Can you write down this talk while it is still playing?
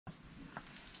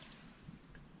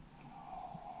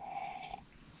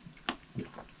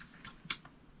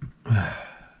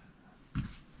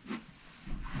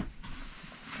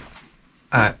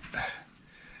I'm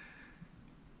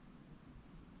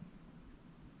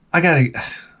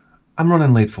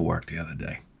running late for work the other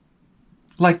day.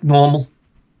 Like normal.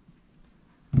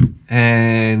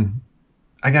 And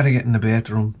I gotta get in the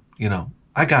bathroom, you know.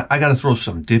 I gotta throw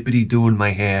some dippity-doo in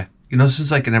my hair. You know, this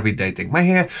is like an everyday thing. My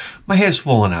hair's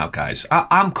falling out, guys.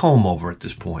 I'm comb over at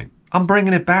this point. I'm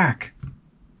bringing it back.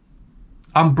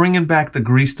 I'm bringing back the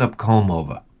greased up comb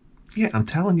over. Yeah, I'm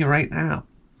telling you right now.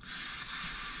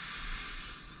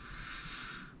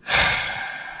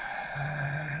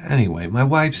 Anyway, my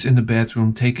wife's in the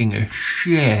bathroom taking a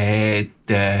shit.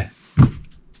 I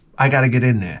gotta get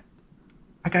in there.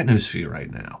 I got news for you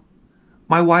right now.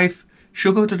 My wife,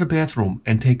 she'll go to the bathroom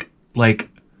and take, like,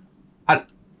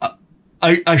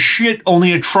 a shit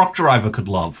only a truck driver could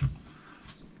love.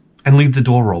 And leave the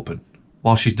door open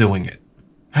while she's doing it.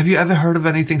 Have you ever heard of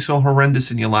anything so horrendous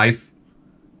in your life?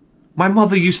 My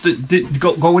mother used to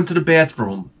go into the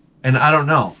bathroom and, I don't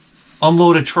know,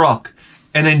 unload a truck.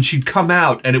 And then she'd come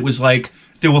out and it was like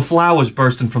there were flowers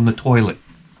bursting from the toilet.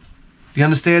 Do you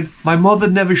understand? My mother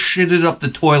never shitted up the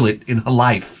toilet in her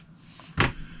life.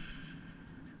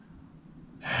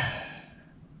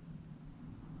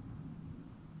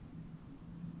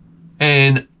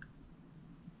 And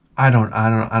I don't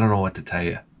know what to tell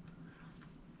you.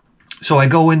 So I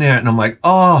go in there and I'm like,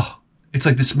 oh, it's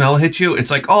like the smell hits you.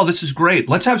 It's like, oh, this is great.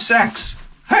 Let's have sex.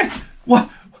 Hey, what?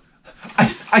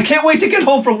 I can't wait to get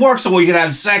home from work so we can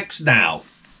have sex now.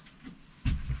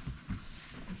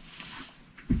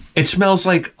 It smells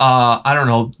like, I don't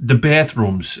know, the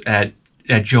bathrooms at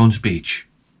Jones Beach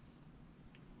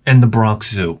and the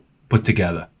Bronx Zoo put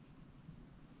together.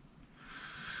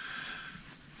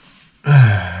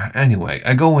 Anyway,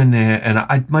 I go in there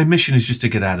and my mission is just to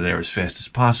get out of there as fast as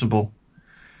possible.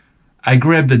 I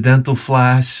grab the dental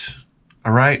floss,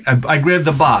 all right? I grab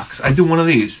the box. I do one of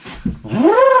these.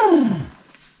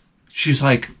 She's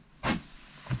like,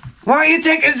 why are you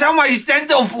taking so much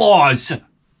dental floss?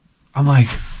 I'm like,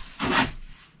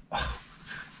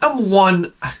 I'm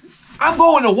going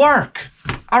to work.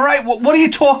 All right, what are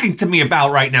you talking to me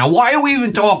about right now? Why are we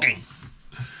even talking?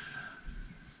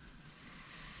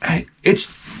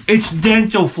 It's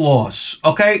dental floss,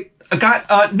 okay? I got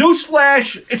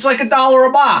newsflash. It's like $1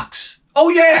 a box. Oh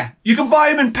yeah, you can buy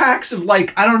them in packs of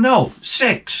like, I don't know,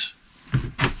 6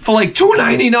 for like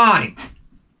 $2.99.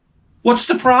 What's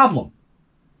the problem?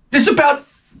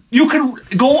 You can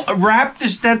go wrap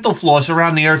this dental floss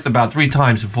around the earth about 3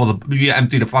 times before you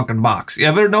empty the fucking box. You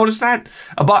ever notice that?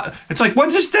 It's like,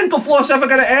 when's this dental floss ever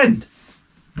gonna end?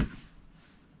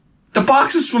 The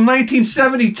box is from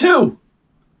 1972.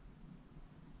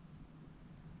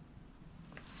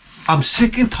 I'm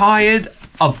sick and tired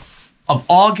of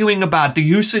arguing about the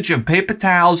usage of paper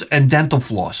towels and dental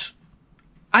floss.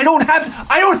 We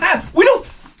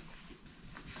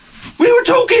were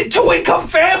two-income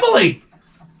family.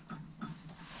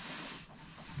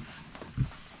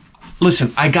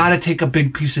 Listen, I gotta take a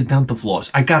big piece of dental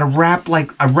floss. I gotta wrap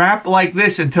like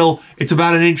this until it's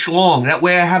about 1 inch long. That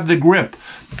way I have the grip.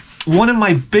 One of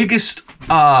my biggest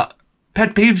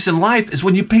pet peeves in life is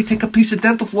when you take a piece of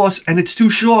dental floss and it's too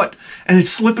short and it's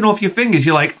slipping off your fingers.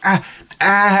 You're like, I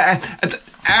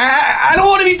don't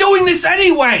want to be doing this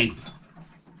anyway.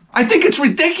 I think it's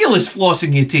ridiculous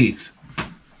flossing your teeth.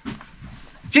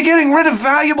 You're getting rid of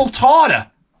valuable tartar.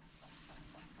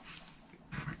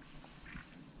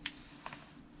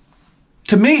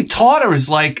 To me, tartar is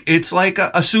like, it's like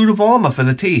a suit of armor for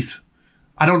the teeth.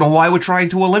 I don't know why we're trying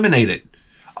to eliminate it.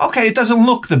 Okay, it doesn't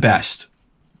look the best.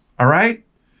 All right?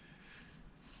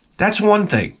 That's one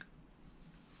thing.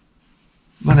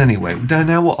 But anyway,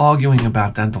 now we're arguing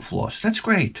about dental floss. That's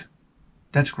great.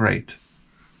 That's great.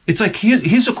 It's like,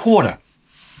 here's a quarter.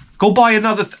 Go buy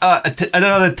another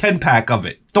 10-pack of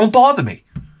it. Don't bother me.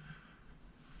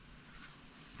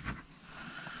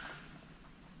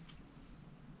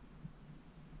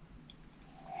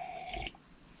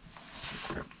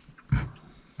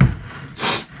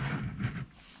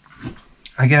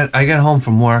 I get home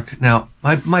from work. Now,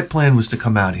 my plan was to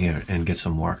come out here and get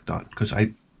some work done. Because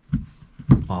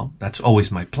well, that's always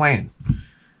my plan.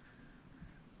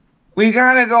 We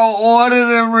gotta go order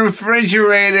the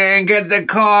refrigerator and get the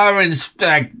car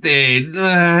inspected.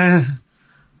 I'm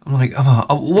like,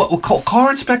 what?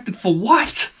 Car inspected for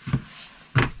what?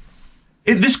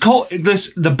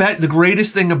 The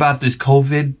greatest thing about this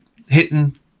COVID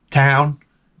hitting town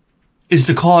is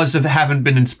the cars haven't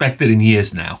been inspected in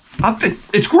years now.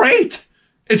 It's great.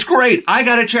 It's great. I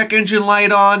got a check engine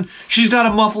light on. She's got a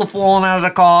muffler falling out of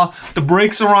the car. The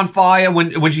brakes are on fire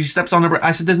when she steps on the brake.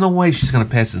 I said, there's no way she's going to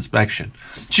pass inspection.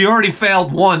 She already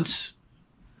failed once.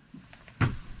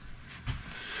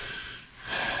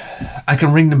 I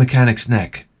can wring the mechanic's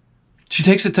neck. She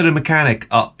takes it to the mechanic.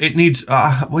 It needs,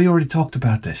 we already talked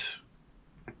about this.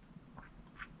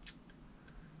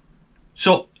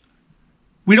 So,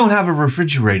 we don't have a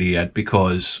refrigerator yet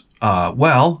because,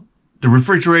 well, the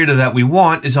refrigerator that we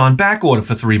want is on back order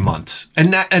for 3 months.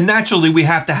 And naturally, we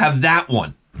have to have that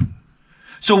one.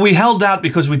 So we held out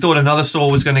because we thought another store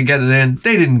was going to get it in.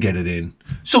 They didn't get it in.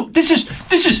 So this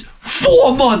is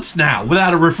 4 months now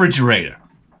without a refrigerator.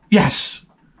 Yes.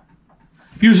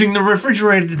 Using the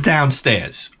refrigerator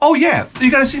downstairs. Oh, yeah. You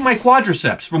got to see my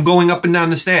quadriceps from going up and down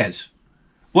the stairs.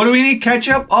 What do we need?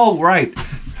 Ketchup? Oh, right.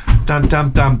 Dum, dum,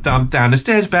 dum, dum, down the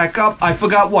stairs, back up. I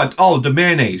forgot what? Oh, the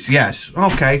mayonnaise. Yes.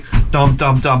 Okay. Dum,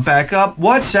 dum, dum, back up.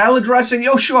 What? Salad dressing?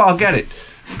 Yo, sure, I'll get it.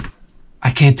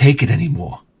 I can't take it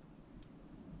anymore.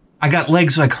 I got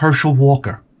legs like Herschel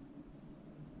Walker.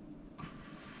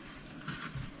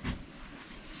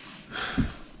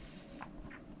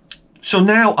 So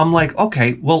now I'm like,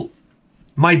 okay, well,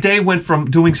 my day went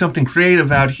from doing something creative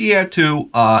out here to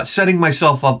setting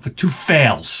myself up for 2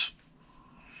 fails.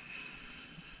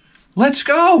 Let's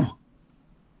go.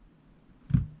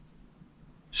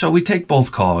 So we take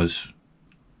both cars.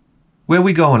 Where are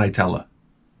we going, I tell her.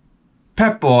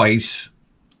 Pep Boys.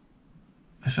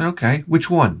 I said, okay, which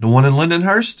one? The one in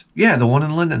Lindenhurst? Yeah, the one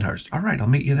in Lindenhurst. All right, I'll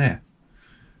meet you there.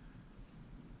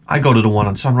 I go to the one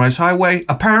on Sunrise Highway.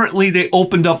 Apparently, they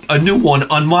opened up a new one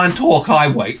on Montauk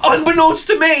Highway. Unbeknownst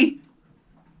to me.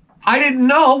 I didn't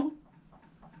know.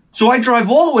 So I drive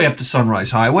all the way up to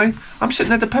Sunrise Highway. I'm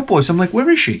sitting at the Pep Boys. I'm like, where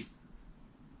is she?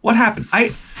 What happened?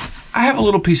 I have a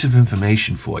little piece of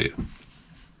information for you.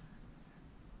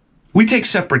 We take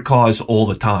separate cars all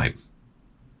the time.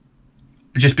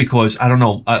 Just because, I don't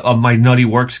know, of my nutty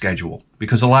work schedule.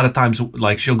 Because a lot of times,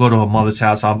 like, she'll go to her mother's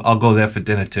house. I'll go there for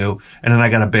dinner, too. And then I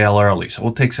got to bail early. So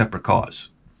we'll take separate cars.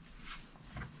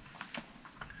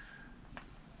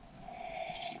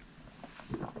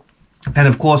 And,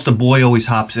 of course, the boy always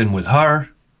hops in with her.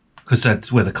 Because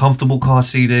that's where the comfortable car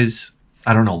seat is.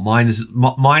 I don't know. Mine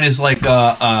is like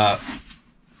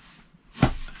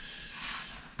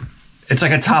it's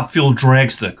like a Top Fuel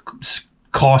dragster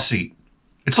car seat.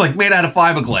 It's like made out of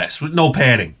fiberglass with no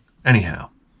padding. Anyhow,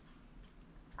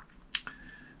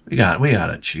 we got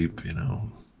it cheap, you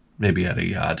know, maybe at a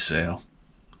yard sale.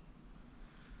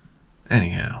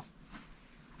 Anyhow,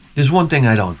 there's one thing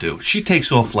I don't do. She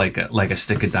takes off like a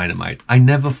stick of dynamite. I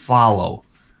never follow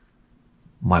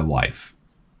my wife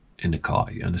in the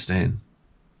car. You understand?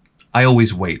 I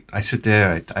always wait. I sit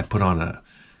there. I put on a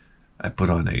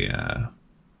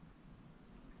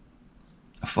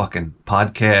fucking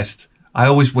podcast. I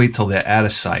always wait till they're out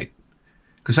of sight.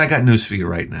 Because I got news for you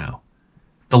right now.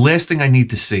 The last thing I need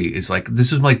to see is like,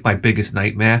 this is like my biggest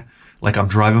nightmare. Like I'm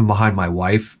driving behind my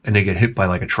wife and they get hit by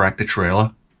like a tractor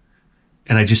trailer.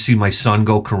 And I just see my son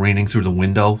go careening through the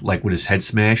window, like with his head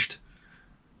smashed.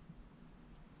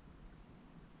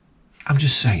 I'm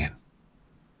just saying.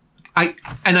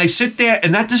 I sit there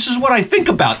and this is what I think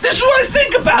about. This is what I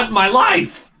think about in my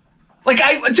life. Like,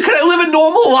 can I live a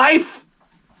normal life?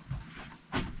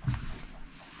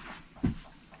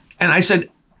 And I said,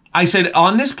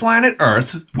 on this planet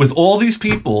Earth, with all these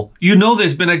people, you know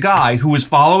there's been a guy who was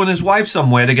following his wife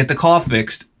somewhere to get the car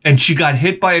fixed, and she got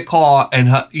hit by a car and,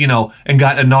 and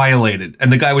got annihilated.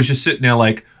 And the guy was just sitting there,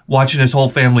 like, watching his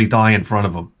whole family die in front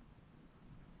of him.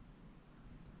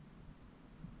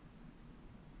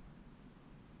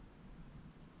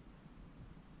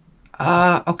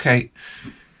 Okay.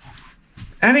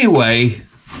 Anyway,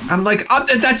 I'm like,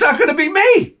 that's not going to be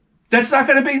me. That's not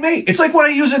going to be me. It's like when I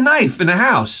use a knife in the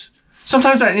house.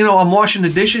 Sometimes I'm washing the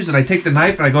dishes and I take the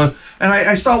knife and I go and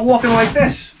I start walking like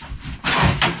this.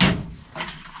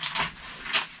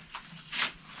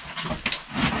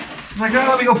 I'm like,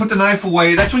 let me go put the knife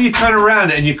away. That's when you turn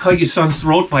around and you cut your son's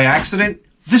throat by accident.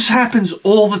 This happens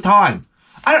all the time.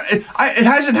 It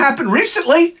hasn't happened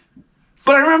recently,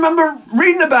 but I remember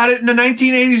reading about it in the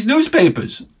 1980s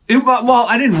newspapers. Well,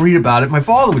 I didn't read about it. My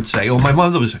father would say, or my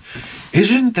mother would say,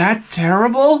 "Isn't that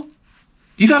terrible?"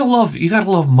 You gotta love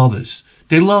mothers.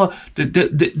 They're like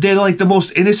the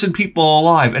most innocent people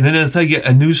alive, and then they'll tell you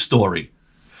a news story.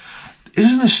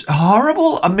 Isn't this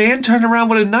horrible? A man turned around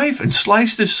with a knife and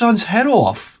sliced his son's head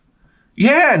off.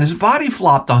 Yeah, and his body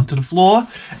flopped onto the floor,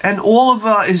 and all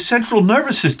of his central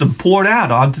nervous system poured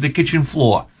out onto the kitchen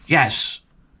floor. Yes.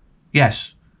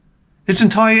 His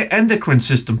entire endocrine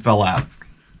system fell out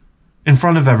in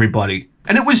front of everybody.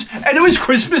 And it was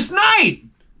Christmas night.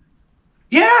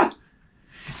 Yeah.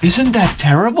 Isn't that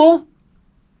terrible?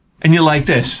 And you're like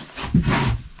this.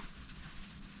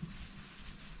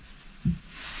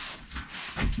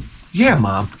 Yeah,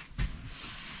 Mom.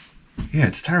 Yeah,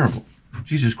 it's terrible.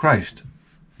 Jesus Christ.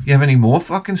 You have any more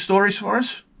fucking stories for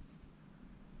us?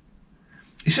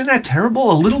 Isn't that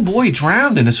terrible? A little boy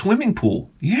drowned in a swimming pool.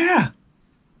 Yeah.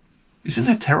 Isn't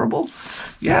that terrible?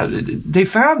 Yeah, they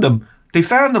found him. They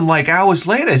found him like hours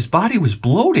later. His body was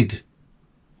bloated.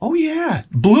 Oh, yeah.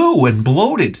 Blue and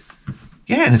bloated.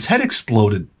 Yeah, and his head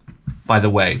exploded, by the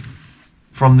way,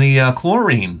 from the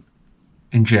chlorine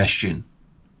ingestion.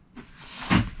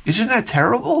 Isn't that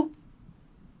terrible?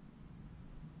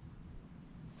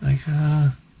 Like,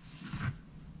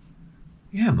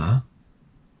 yeah, Ma.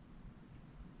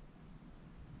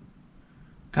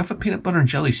 Got a peanut butter and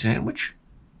jelly sandwich?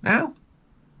 Now?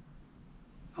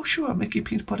 Oh, sure, I'll make you a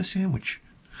peanut butter sandwich.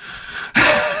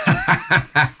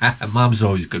 Mom's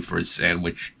always good for a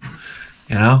sandwich.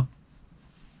 You know?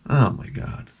 Oh, my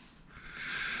God.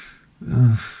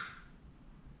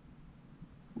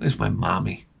 Where's my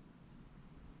mommy?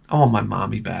 I want my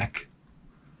mommy back.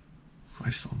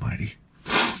 Christ almighty.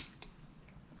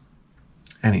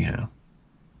 Anyhow.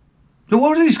 So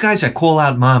what are these guys that call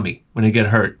out mommy when they get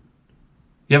hurt?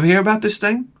 You ever hear about this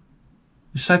thing?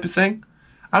 This type of thing?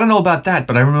 I don't know about that,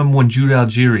 but I remember when Jude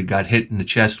Algieri got hit in the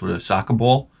chest with a soccer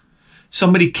ball.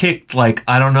 Somebody kicked, like,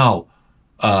 I don't know,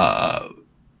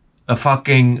 a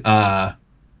fucking, a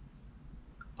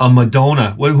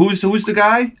Madonna. Who's the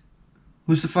guy?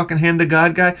 Who's the fucking hand of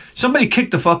God guy? Somebody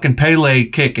kicked a fucking Pele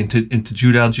kick into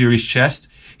Jude Algieri's chest.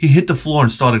 He hit the floor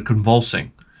and started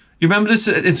convulsing. You remember this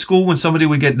in school when somebody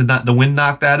would get the wind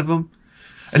knocked out of him?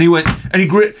 And he went, and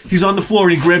he's on the floor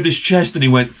and he grabbed his chest and he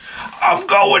went, I'm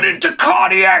going into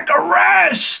cardiac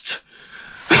arrest.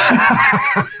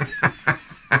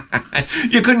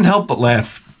 You couldn't help but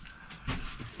laugh.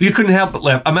 You couldn't help but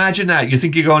laugh. Imagine that. You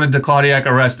think you're going into cardiac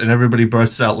arrest and everybody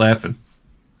bursts out laughing.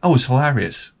 Oh, it's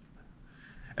hilarious.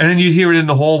 And then you'd hear it in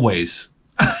the hallways.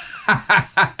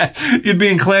 You'd be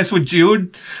in class with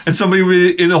Jude and somebody would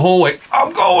be in the hallway,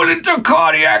 I'm going into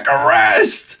cardiac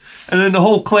arrest. And then the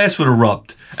whole class would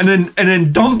erupt. And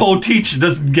then Dumbo teacher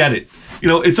doesn't get it. You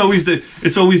know, it's always the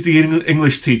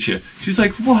English teacher. She's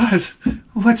like, what?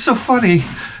 What's so funny?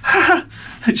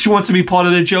 She wants to be part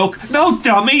of the joke. No,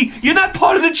 dummy, you're not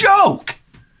part of the joke.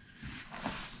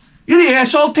 You're the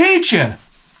asshole teacher.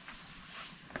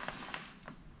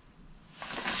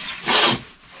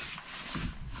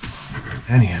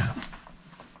 Anyhow,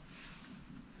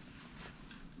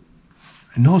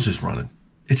 my nose is running.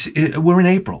 We're in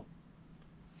April.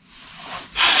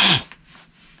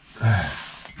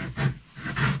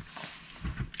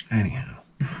 Anyhow.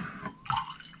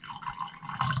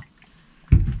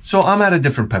 So I'm at a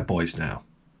different Pet Boys now.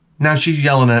 Now she's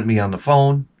yelling at me on the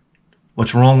phone.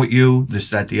 What's wrong with you? This,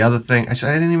 that, the other thing. I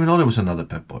said, I didn't even know there was another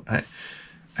Pet Boy. I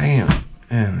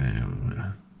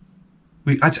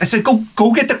said,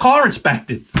 go get the car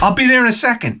inspected. I'll be there in a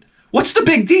second. What's the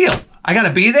big deal? I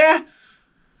gotta be there?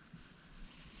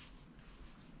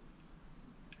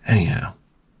 Anyhow.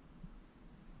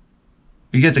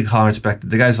 We get the car inspected.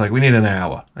 The guy's like, we need an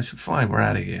hour. I said, fine, we're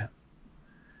out of here.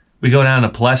 We go down to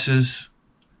Pless's,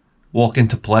 walk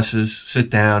into Pless's, sit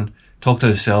down, talk to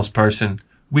the salesperson.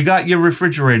 We got your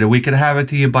refrigerator. We could have it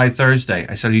to you by Thursday.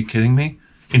 I said, are you kidding me?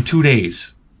 In 2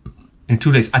 days. In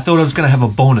 2 days. I thought I was going to have a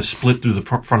bonus split through the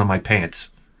front of my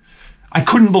pants. I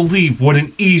couldn't believe what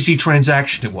an easy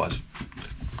transaction it was.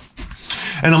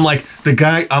 And I'm like, the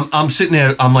guy, I'm sitting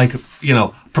there, I'm like, you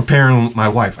know, preparing my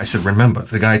wife. I said, remember,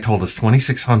 the guy told us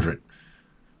 $2,600.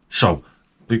 So,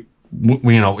 you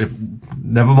know,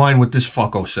 never mind what this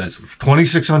fucko says.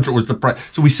 $2,600 was the price.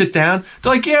 So we sit down.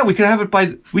 They're like, yeah, we can have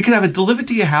it delivered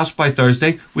to your house by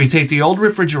Thursday. We take the old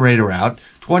refrigerator out.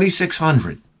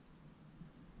 $2,600.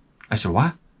 I said,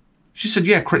 what? She said,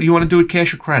 yeah, you want to do it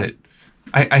cash or credit?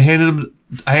 I handed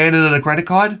her a credit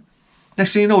card.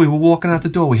 Next thing you know, we were walking out the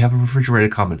door. We have a refrigerator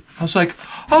coming. I was like,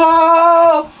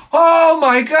 oh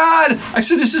my God. I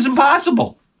said, this is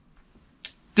impossible.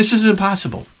 This is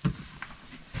impossible.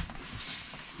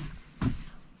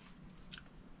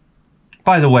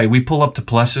 By the way, we pull up to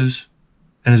Pless's,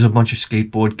 and there's a bunch of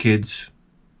skateboard kids.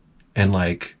 And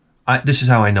like, this is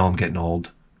how I know I'm getting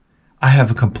old. I have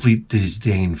a complete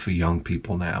disdain for young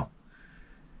people now.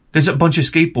 There's a bunch of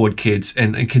skateboard kids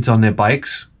and kids on their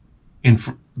bikes.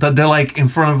 They're like in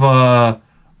front of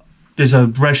there's a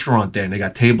restaurant there, and they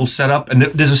got tables set up, and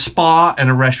there's a spa and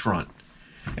a restaurant,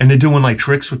 and they're doing like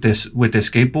tricks with their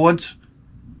skateboards.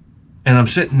 And I'm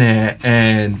sitting there,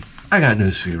 and I got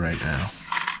news for you right now.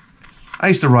 I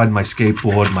used to ride my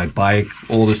skateboard, my bike,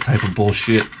 all this type of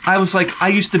bullshit. I was like, I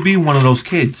used to be one of those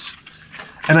kids,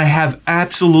 and I have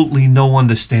absolutely no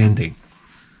understanding.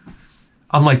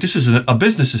 I'm like, this is a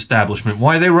business establishment.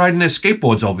 Why are they riding their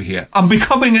skateboards over here? I'm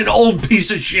becoming an old piece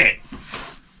of shit.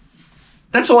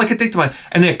 That's all I could think to myself.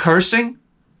 And they're cursing.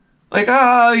 Like,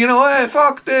 you know, hey,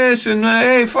 fuck this, and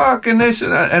hey, fuck, and this.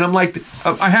 And I'm like,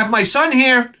 I have my son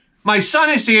here. My son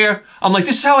is here. I'm like,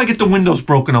 this is how I get the windows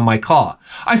broken on my car.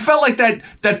 I felt like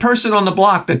that person on the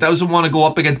block that doesn't want to go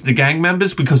up against the gang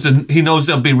members because he knows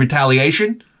there'll be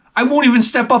retaliation. I won't even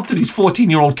step up to these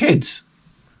 14-year-old kids.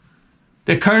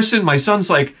 They're cursing. My son's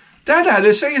like, Dad,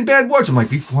 they're saying bad words. I'm like,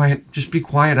 be quiet. Just be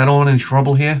quiet. I don't want any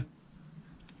trouble here.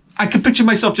 I can picture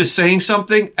myself just saying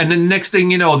something, and then next thing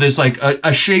you know, there's like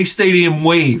a Shea Stadium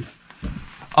wave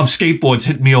of skateboards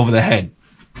hitting me over the head.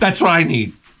 That's what I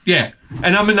need. Yeah.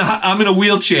 And I'm in a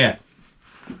wheelchair.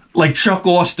 Like Chuck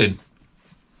Austin.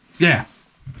 Yeah.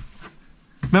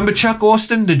 Remember Chuck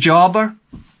Austin, the jobber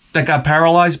that got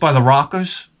paralyzed by the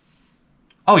rockers?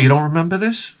 Oh, you don't remember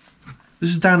this? This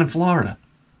is down in Florida.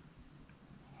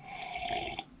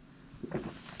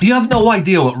 You have no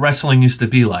idea what wrestling used to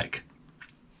be like.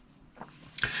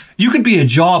 You could be a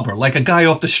jobber, like a guy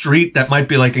off the street that might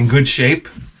be like in good shape,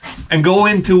 and go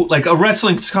into like a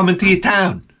wrestling's coming to your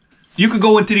town. You could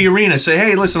go into the arena and say,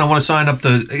 hey, listen, I want to sign up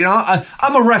to, you know,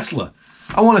 I'm a wrestler.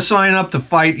 I want to sign up to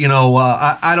fight, you know,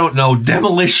 I don't know,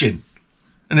 Demolition.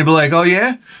 And they'd be like, oh,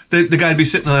 yeah? The guy'd be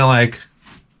sitting there like,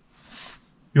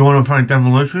 you want to fight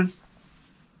Demolition?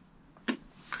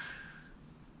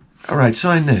 All right,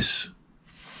 sign this.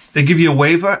 They give you a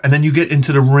waiver, and then you get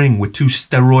into the ring with two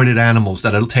steroided animals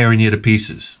that are tearing you to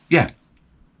pieces. Yeah.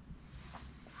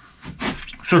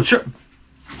 So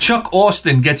Chuck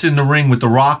Austin gets in the ring with the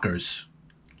Rockers.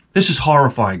 This is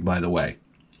horrifying, by the way.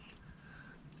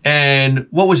 And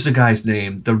what was the guy's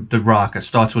name? The Rocker.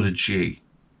 Starts with a G.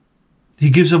 He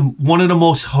gives him one of the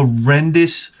most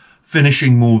horrendous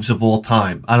finishing moves of all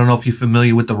time. I don't know if you're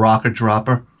familiar with the Rocker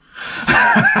Dropper.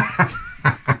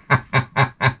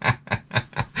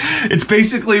 It's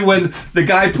basically when the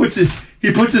guy puts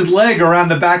his leg around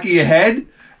the back of your head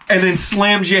and then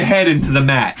slams your head into the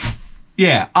mat.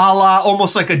 Yeah, a la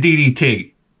almost like a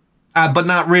DDT, but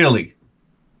not really.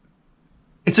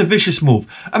 It's a vicious move.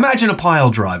 Imagine a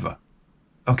pile driver,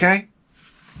 okay?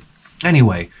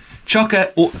 Anyway, Chuck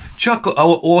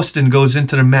Austin goes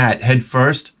into the mat head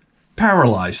first,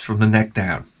 paralyzed from the neck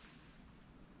down.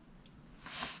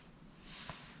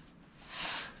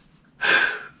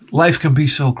 Life can be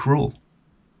so cruel.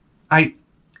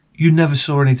 You never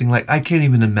saw anything like, I can't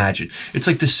even imagine. It's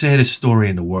like the saddest story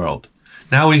in the world.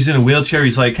 Now he's in a wheelchair.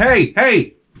 He's like,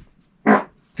 hey,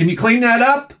 can you clean that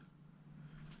up?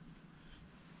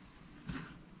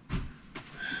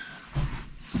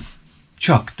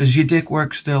 Chuck, does your dick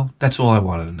work still? That's all I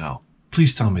wanted to know.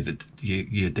 Please tell me that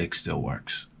your dick still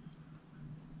works.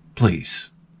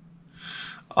 Please.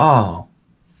 Oh,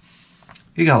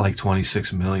 he got like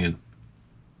 26 million.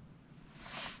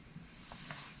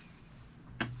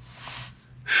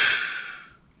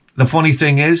 The funny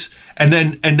thing is, and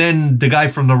then the guy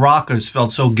from the Rockers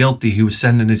felt so guilty he was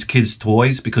sending his kids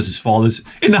toys because his father's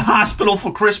in the hospital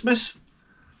for Christmas.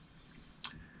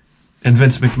 And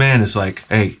Vince McMahon is like,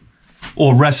 hey,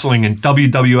 or wrestling and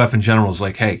WWF in general is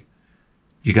like, hey,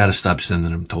 you got to stop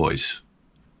sending them toys.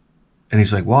 And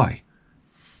he's like, why?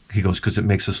 He goes, because it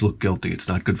makes us look guilty. It's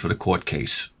not good for the court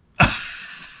case.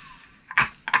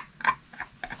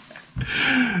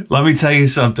 Let me tell you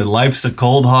something. Life's a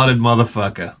cold-hearted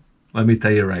motherfucker. Let me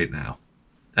tell you right now.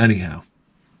 Anyhow.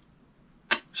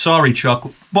 Sorry,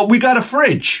 Chuck. But we got a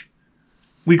fridge.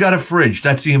 We got a fridge.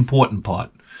 That's the important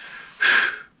part.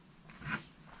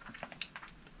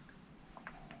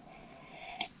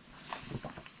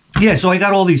 Yeah, so I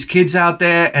got all these kids out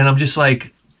there, and I'm just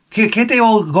like, can't they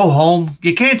all go home?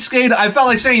 You can't skate. I felt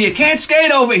like saying, you can't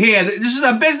skate over here. This is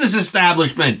a business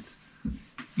establishment.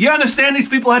 You understand these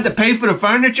people had to pay for the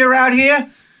furniture out here?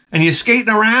 And you're skating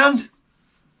around?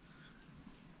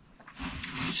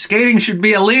 Skating should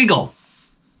be illegal.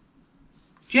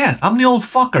 Yeah, I'm the old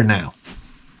fucker now.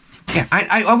 Yeah,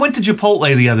 I went to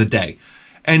Chipotle the other day.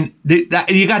 And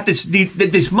you got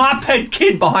this mop-head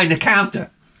kid behind the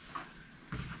counter.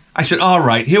 I said, all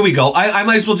right, here we go. I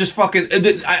might as well just fucking...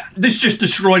 this just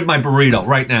destroyed my burrito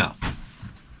right now.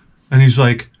 And he's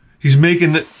like, he's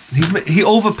making the... He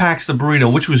overpacks the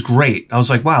burrito, which was great. I was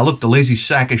like, wow, look, the lazy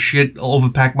sack of shit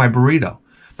overpacked my burrito.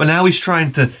 But now he's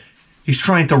trying to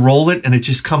roll it, and it's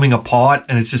just coming apart,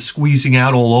 and it's just squeezing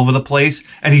out all over the place.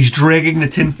 And he's dragging the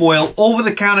tinfoil over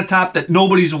the countertop that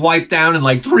nobody's wiped down in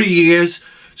like 3 years.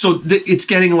 So it's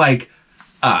getting like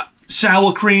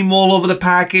sour cream all over the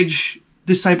package.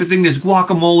 This type of thing. There's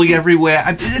guacamole everywhere.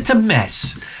 It's a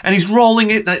mess. And he's rolling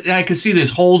it, and I can see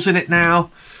there's holes in it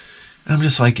now. And I'm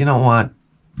just like, you know what?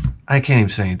 I can't even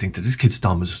say anything to this kid's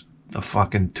dumb as a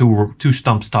fucking two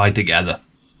stumps tied together.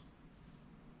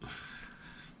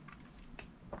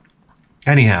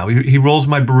 Anyhow, he rolls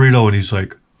my burrito and he's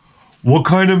like, "What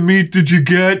kind of meat did you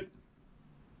get?"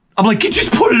 I'm like, "You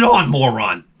just put it on,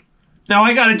 moron. Now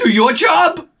I gotta do your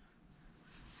job?"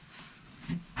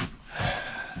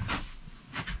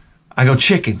 I go,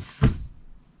 "Chicken."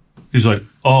 He's like,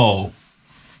 "Oh."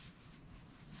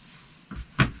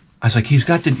 I was like, he's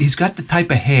got the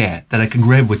type of hair that I can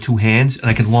grab with 2 hands and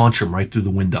I can launch him right through the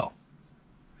window.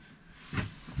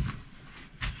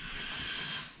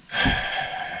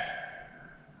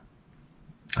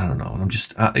 I don't know. And I'm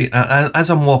just,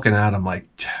 as I'm walking out, I'm like,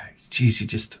 geez, you're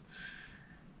just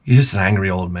an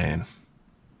angry old man.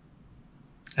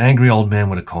 Angry old man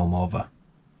with a comb over.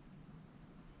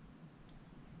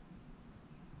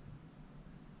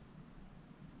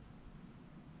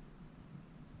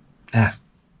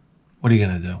 What are you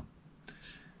gonna do?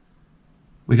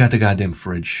 We got the goddamn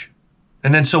fridge.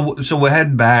 And then so we're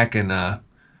heading back, and I'm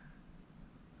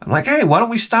like, "Hey, why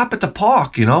don't we stop at the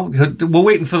park, you know?" We're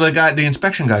waiting for the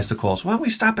inspection guys to call us. "Why don't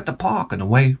we stop at the park on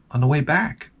the way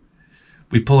back?"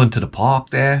 We pull into the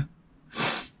park there.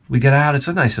 We get out. It's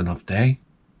a nice enough day.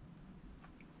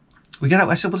 We get out.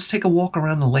 I said, "Let's take a walk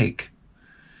around the lake."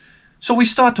 So we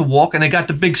start to walk, and they got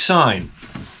the big sign.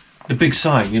 The big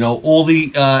sign, you know, all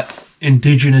the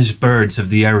indigenous birds of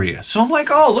the area. So I'm like,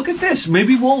 "Oh, look at this.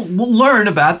 Maybe we'll learn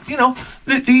about, you know,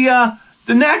 the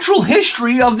natural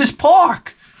history of this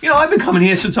park." You know, I've been coming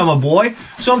here since I'm a boy.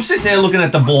 So I'm sitting there looking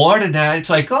at the board, and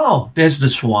it's like, oh, there's the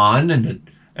swan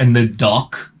and the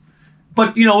duck.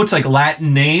 But, you know, it's like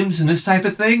Latin names and this type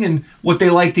of thing, and what they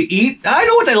like to eat. I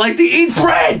know what they like to eat.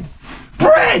 Bread.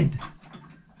 Bread.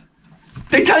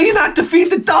 They tell you not to feed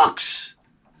the ducks.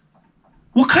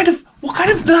 What kind of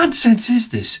nonsense is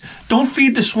this? Don't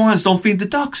feed the swans, don't feed the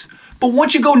ducks. But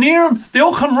once you go near them, they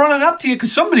all come running up to you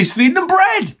because somebody's feeding them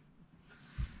bread.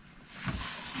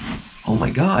 Oh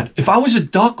my God. If I was a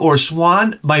duck or a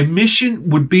swan, my mission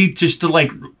would be just to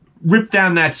like rip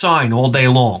down that sign all day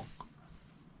long.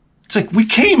 It's like, we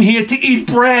came here to eat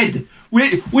bread.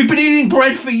 We've been eating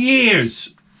bread for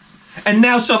years. And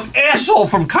now some asshole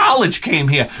from college came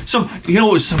here. Some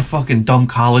fucking dumb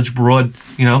college broad,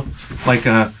 you know, like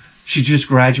she just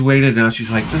graduated. And she's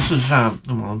like, this is not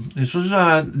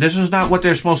what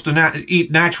they're supposed to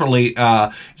eat naturally.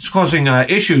 It's causing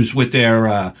issues with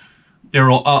their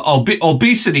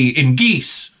obesity in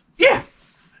geese. Yeah.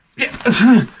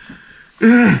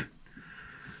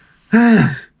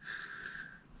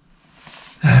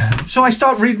 So I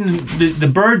start reading the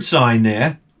bird sign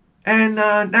there. And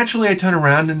naturally, I turn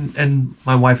around, and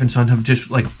my wife and son have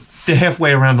just, like, they're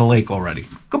halfway around the lake already.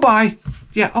 Goodbye.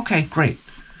 Yeah, okay, great.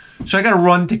 So I got to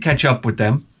run to catch up with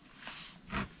them.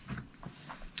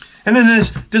 And then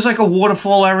there's like a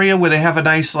waterfall area where they have a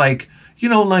nice, like, you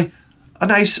know, like a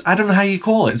nice, I don't know how you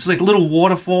call it. It's like little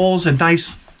waterfalls and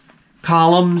nice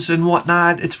columns and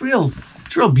whatnot. It's real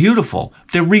beautiful.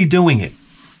 They're redoing it.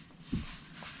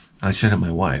 I said to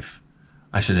my wife,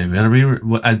 I said, they better be,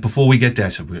 before we get there, I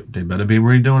said, they better be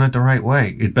redoing it the right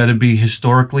way. It better be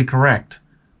historically correct.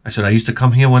 I said, I used to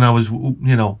come here when I was,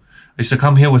 you know, I used to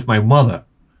come here with my mother.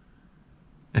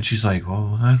 And she's like,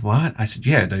 well, what? I said,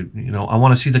 yeah, you know, I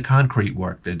want to see the concrete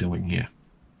work they're doing here.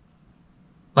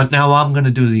 But now I'm going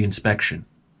to do the inspection.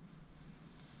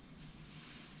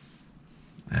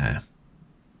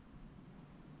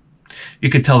 You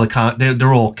could tell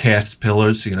they're all cast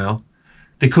pillars, you know.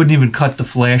 They couldn't even cut the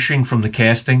flashing from the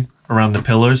casting around the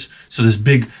pillars. So there's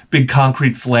big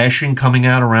concrete flashing coming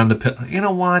out around the pillar. You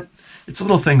know what? It's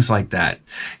little things like that.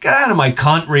 Get out of my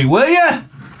country, will ya?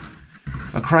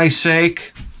 For Christ's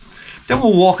sake. Then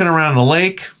we're walking around the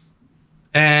lake.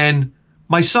 And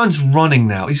my son's running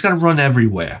now. He's got to run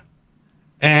everywhere.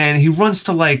 And he runs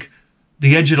to, like,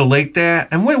 the edge of the lake there.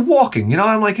 And we're walking. You know,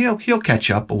 I'm like, he'll catch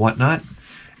up or whatnot.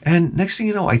 And next thing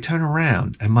you know, I turn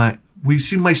around. And we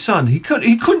see my son. He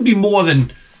couldn't be more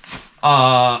than,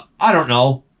 I don't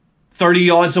know, 30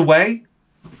 yards away.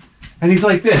 And he's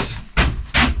like this.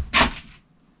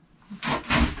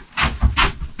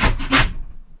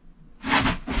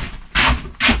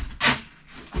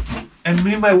 And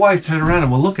me and my wife turn around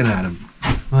and we're looking at him.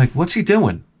 We're like, what's he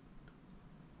doing?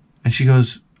 And she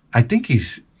goes, I think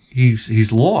he's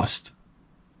lost.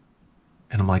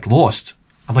 And I'm like, lost?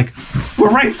 I'm like, we're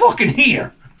right fucking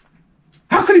here.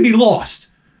 How could he be lost?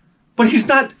 But he's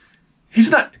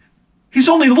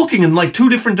only looking in like 2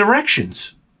 different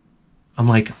directions. I'm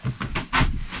like,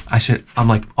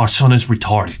 our son is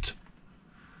retarded.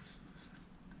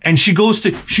 And she goes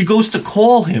to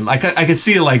call him. I could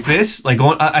see it like this. Like,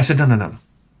 I said, no.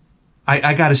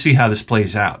 I got to see how this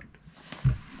plays out.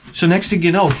 So next thing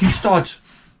you know, he starts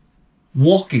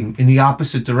walking in the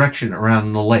opposite direction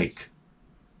around the lake.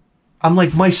 I'm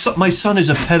like, my son is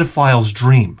a pedophile's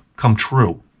dream come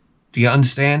true. Do you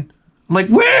understand? I'm like,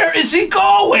 where is he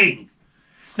going?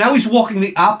 Now he's walking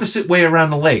the opposite way around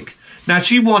the lake. Now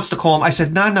she wants to call him. I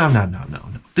said,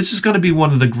 no. This is going to be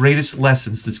one of the greatest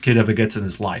lessons this kid ever gets in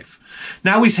his life.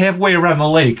 Now he's halfway around the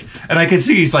lake, and I can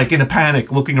see he's like in a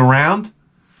panic looking around.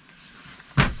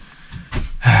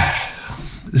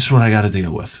 This is what I got to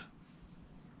deal with.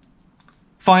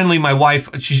 Finally, my wife,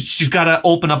 she's got to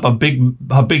open up a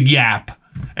big yap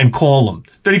and call him.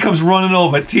 Then he comes running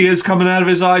over, tears coming out of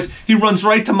his eyes. He runs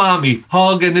right to mommy,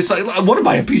 hug, and it's like, what am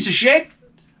I, a piece of shit?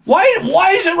 Why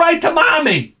is it right to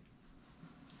mommy?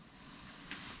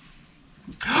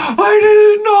 I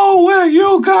didn't know where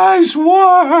you guys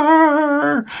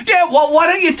were. Yeah, well, why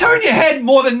don't you turn your head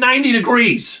more than 90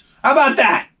 degrees? How about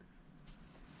that?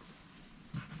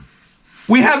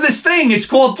 We have this thing, it's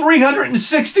called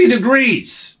 360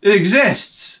 degrees. It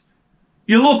exists.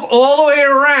 You look all the way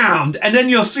around, and then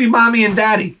you'll see mommy and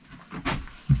daddy.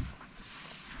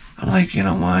 I'm like, you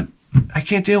know what? I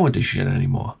can't deal with this shit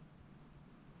anymore.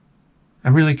 I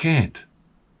really can't.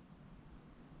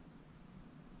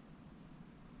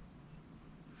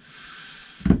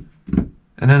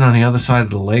 And then on the other side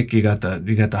of the lake, you got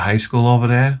the high school over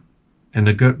there, and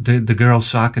the girls'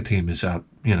 soccer team is out.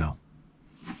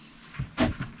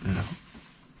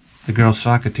 The girls'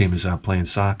 soccer team is out playing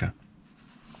soccer.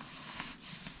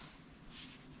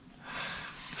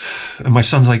 And my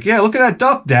son's like, yeah, look at that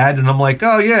duck, Dad. And I'm like,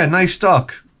 oh, yeah, nice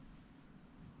duck.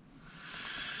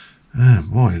 Oh,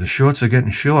 boy, the shorts are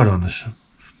getting short on the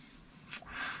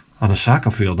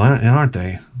soccer field, aren't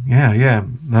they? Yeah.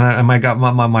 And I got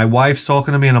my wife's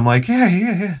talking to me, and I'm like,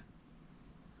 yeah.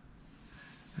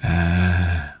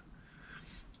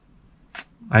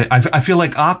 I feel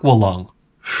like Aqualung.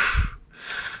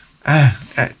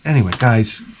 Anyway,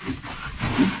 guys,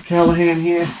 Callahan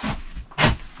here. What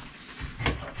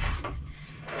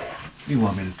do you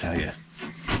want me to tell you?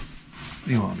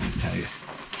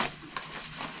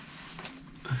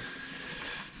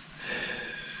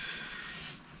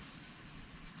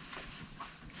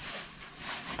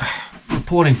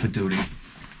 Reporting for duty.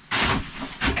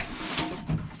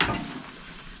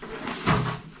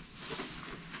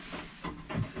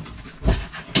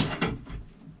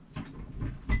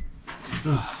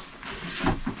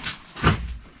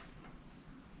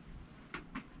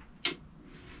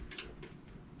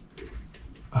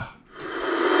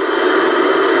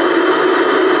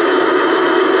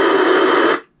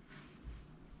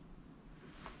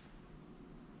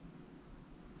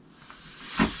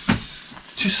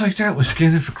 Just like that, we're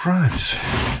scanning for crimes.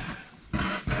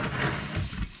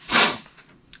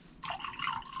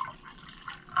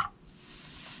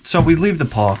 So we leave the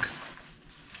park.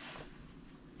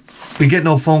 We get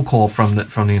no phone call from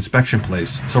the inspection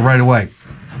place. So right away,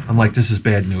 I'm like, this is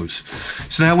bad news.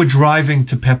 So now we're driving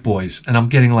to Pep Boys, and I'm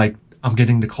getting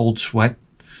the cold sweat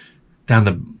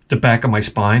down the back of my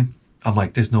spine. I'm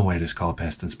like, there's no way this car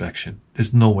passed inspection.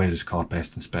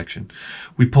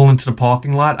 We pull into the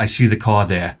parking lot. I see the car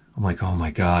there. I'm like, oh my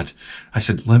God. I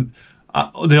said, the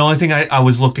only thing I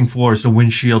was looking for is the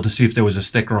windshield to see if there was a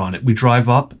sticker on it. We drive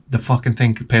up. The fucking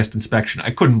thing passed inspection. I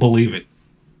couldn't believe it.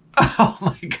 Oh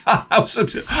my God. I was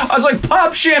like,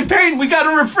 pop champagne. We got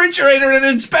a refrigerator and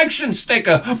an inspection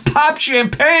sticker. Pop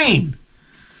champagne.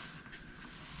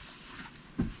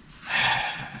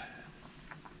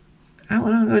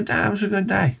 That was a good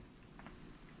day.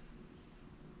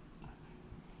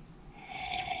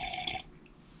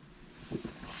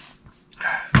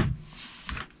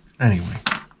 Anyway.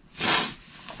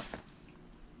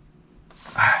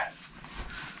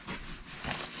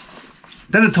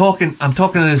 Then I'm talking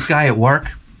to this guy at work,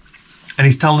 and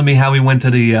he's telling me how he went to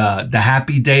the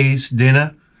Happy Days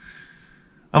dinner.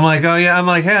 I'm like, oh yeah. I'm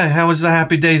like, hey, how was the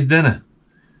Happy Days dinner?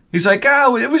 He's like,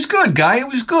 oh, it was good, Guy. It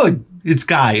was good. It's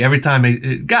Guy every time.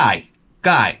 Guy.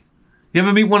 You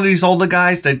ever meet one of these older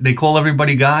guys that they call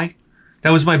everybody Guy?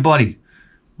 That was my buddy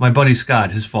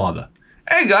Scott, his father.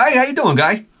 Hey, Guy, how you doing,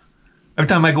 Guy? Every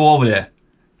time I go over there,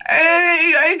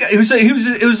 hey,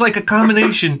 it was like a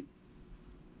combination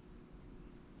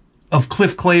of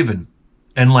Cliff Clavin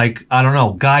and like, I don't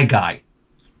know, Guy.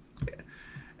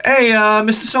 Hey,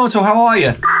 Mr. So-and-so, how are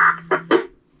you?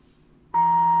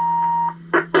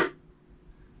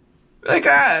 Like,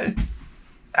 I'm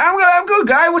good,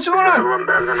 Guy. What's going on?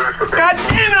 God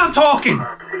damn it, I'm talking.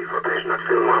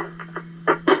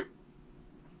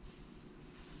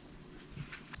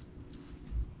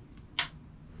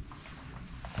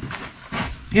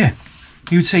 Yeah,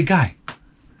 he would say, Guy.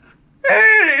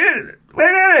 Hey,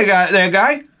 there,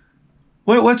 Guy.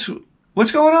 What's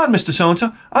going on, Mr. So-and-so?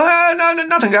 No,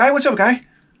 nothing, Guy. What's up, Guy?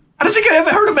 I don't think I ever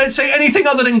heard him say anything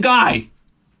other than guy.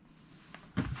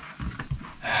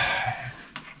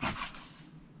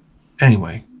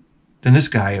 Anyway, then this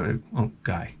guy, this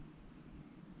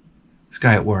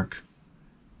guy at work,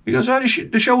 he goes,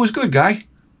 the show was good, guy.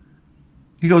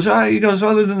 He goes,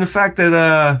 other than the fact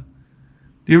that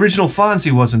the original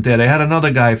Fonzie wasn't there, they had another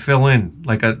guy fill in,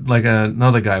 like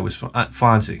another guy was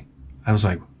Fonzie. I was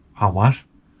like, oh, what?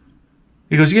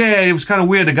 He goes, yeah, it was kind of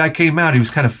weird. The guy came out, he was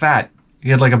kind of fat. He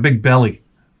had like a big belly.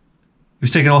 He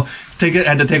was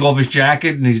had to take off his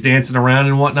jacket, and he's dancing around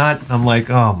and whatnot. I'm like,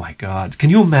 oh my God.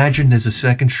 Can you imagine there's a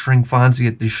second string Fonzie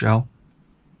at this show?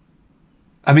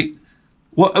 I mean,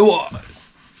 what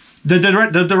the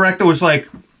director was like,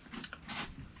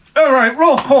 all right,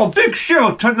 roll call, big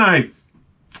show tonight.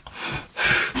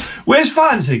 Where's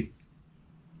Fonzie?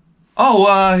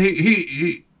 Oh,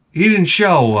 he didn't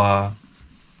show.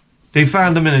 They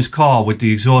found him in his car with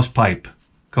the exhaust pipe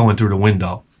going through the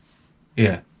window.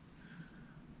 Yeah.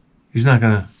 He's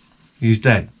dead.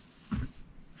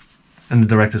 And the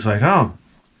director's like, oh,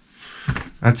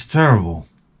 that's terrible.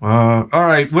 All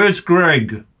right, where's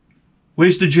Greg?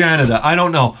 Where's the janitor? I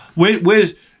don't know.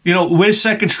 Where's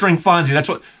second string Fonzie? That's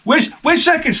what. Where's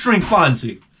second string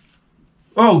Fonzie?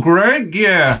 Oh, Greg?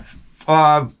 Yeah.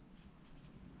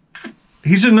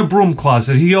 He's in the broom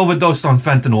closet. He overdosed on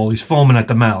fentanyl. He's foaming at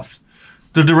the mouth.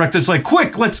 The director's like,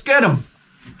 quick, let's get him.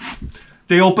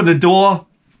 They open the door.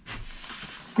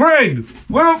 Greg,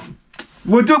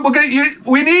 we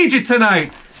need you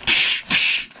tonight.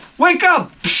 Wake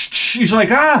up. He's like,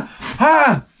 yeah,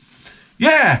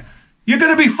 you're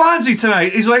going to be Fonzie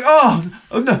tonight. He's like, oh,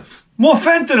 no, more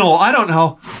fentanyl. I don't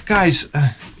know. Guys,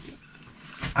 I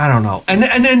don't know. And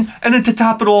then to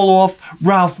top it all off,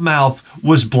 Ralph Mouth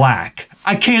was black.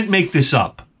 I can't make this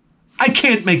up. I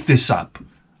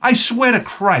swear to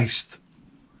Christ.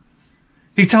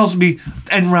 He tells me,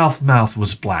 and Ralph Mouth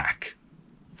was black.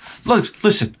 Look,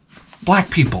 listen, black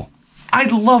people, I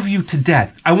love you to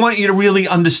death. I want you to really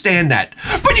understand that.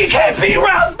 But you can't be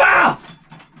Ralph Mouth!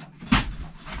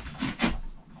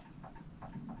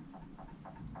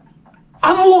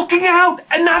 I'm walking out,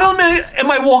 and not only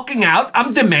am I walking out,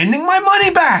 I'm demanding my money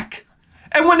back.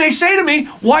 And when they say to me,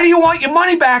 why do you want your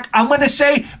money back? I'm going to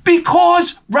say,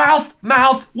 because Ralph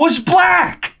Mouth was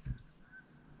black.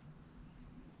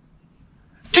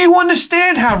 Do you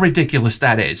understand how ridiculous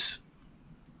that is?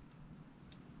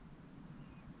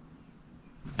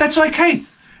 That's like, hey,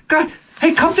 God,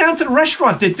 hey, come down to the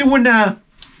restaurant. They're doing the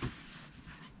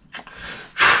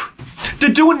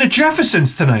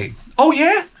Jeffersons tonight. Oh,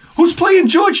 yeah? Who's playing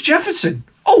George Jefferson?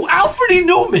 Oh, Alfred E.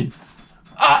 Newman.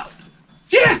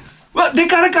 Yeah. Well, they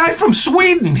got a guy from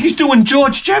Sweden. He's doing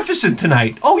George Jefferson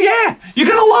tonight. Oh, yeah. You're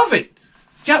going to love it.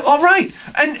 Yeah, all right.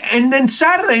 And then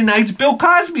Saturday night's Bill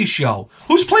Cosby show.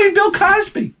 Who's playing Bill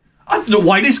Cosby? The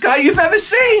whitest guy you've ever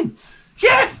seen.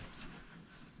 Yeah.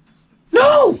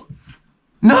 No.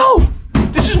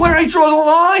 This is where I draw the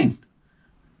line.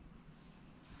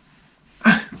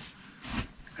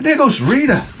 There goes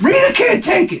Rita. Rita can't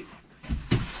take it.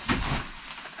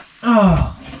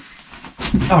 Oh.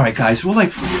 All right, guys. We're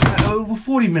like we're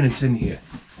 40 minutes in here.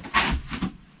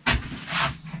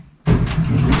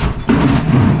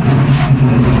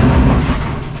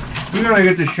 We gotta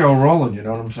get this show rolling. You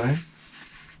know what I'm saying?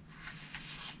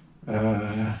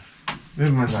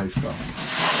 Where's my knife go?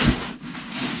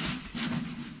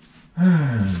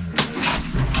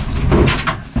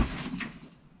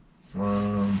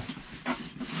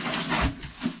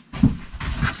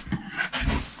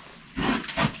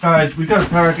 Guys, we got a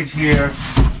package here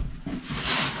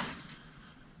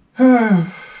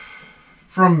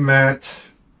from Matt,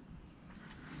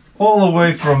 all the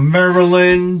way from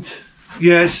Maryland.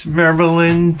 Yes,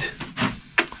 Maryland.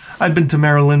 I've been to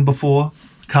Maryland before,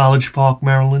 College Park,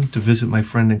 Maryland, to visit my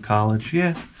friend in college.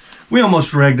 Yeah, we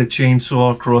almost dragged a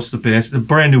chainsaw across the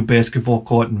brand new basketball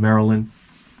court in Maryland.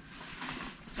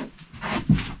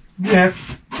 Yeah,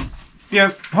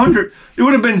 100. It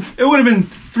would have been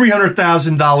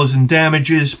 $300,000 in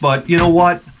damages, but you know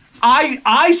what?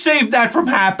 I saved that from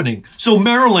happening. So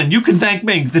Maryland, you can thank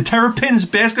me. The Terrapins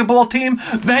basketball team,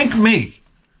 thank me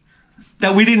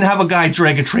that we didn't have a guy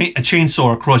drag a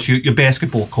chainsaw across your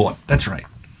basketball court. That's right.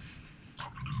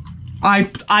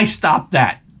 I stopped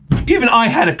that. Even I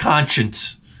had a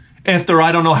conscience after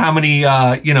I don't know how many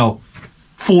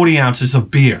 40 ounces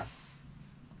of beer.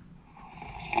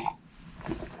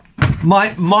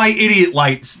 My idiot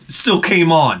light still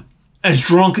came on, as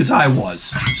drunk as I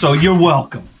was. So you're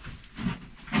welcome.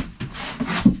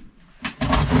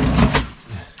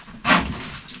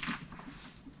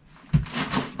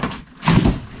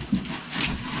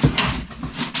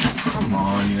 Come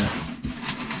on, yeah.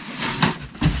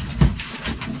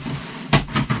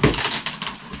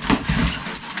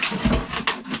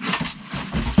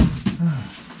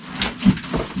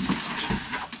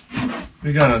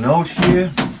 We got a note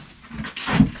here.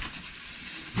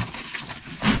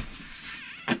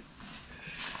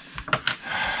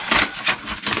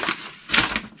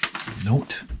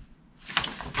 Note.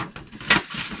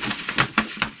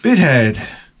 Bithead,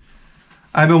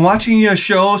 I've been watching your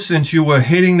show since you were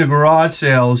hitting the garage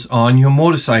sales on your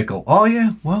motorcycle. Oh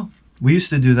yeah, well, we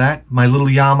used to do that. My little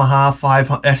Yamaha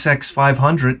SX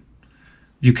 500.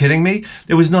 You kidding me?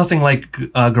 There was nothing like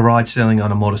garage selling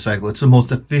on a motorcycle. It's the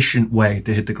most efficient way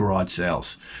to hit the garage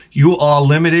sales. You are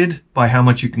limited by how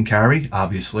much you can carry,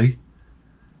 obviously.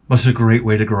 But it's a great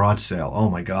way to garage sale. Oh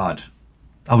my God.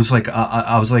 I was like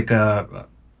a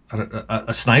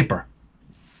sniper.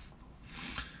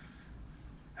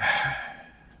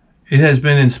 It has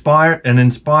been an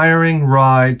inspiring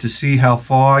ride to see how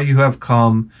far you have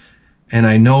come, and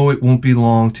I know it won't be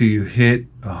long till you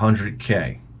hit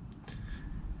 100K.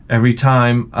 Every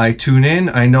time I tune in,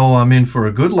 I know I'm in for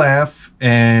a good laugh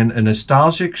and a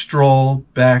nostalgic stroll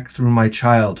back through my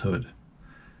childhood.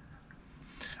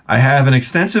 I have an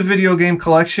extensive video game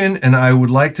collection, and I would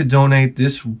like to donate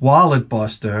this wallet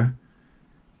buster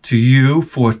to you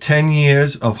for 10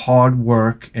 years of hard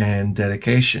work and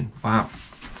dedication. Wow.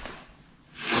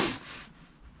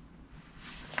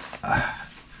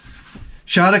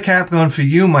 Shot a cap gun for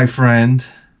you, my friend.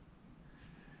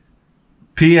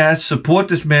 P.S. Support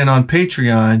this man on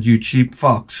Patreon, you cheap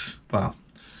fucks. Wow.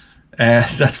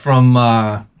 That's from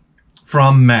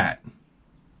Matt.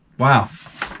 Wow.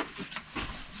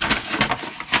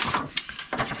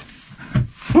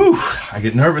 Whew, I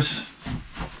get nervous.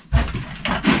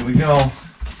 Here we go.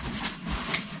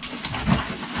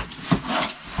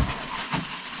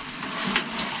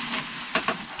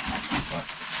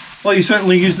 Well, you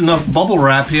certainly used enough bubble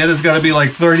wrap here. There's got to be like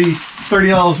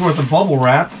 $30 worth of bubble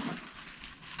wrap.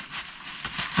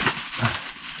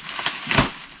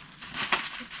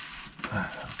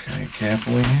 Okay,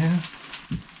 carefully here.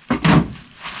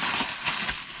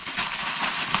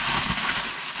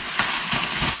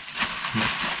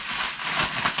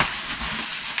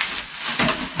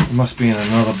 It must be in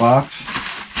another box.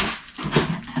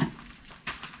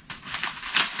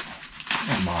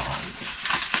 Come on.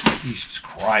 Jesus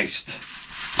Christ.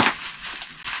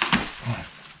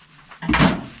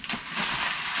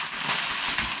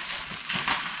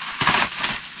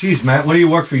 Jeez, Matt, what do you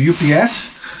work for, UPS?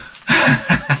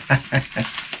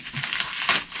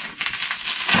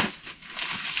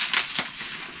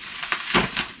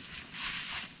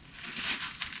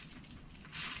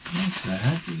 What the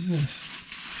heck is this?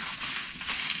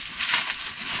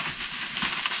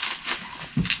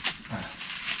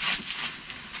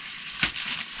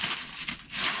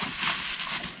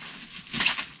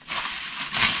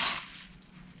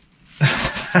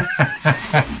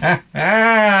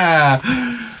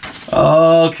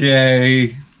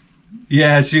 Okay.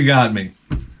 Yes, you got me.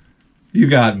 You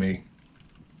got me.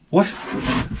 What?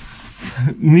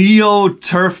 Neo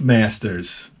Turf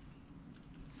Masters.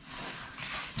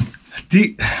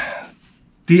 The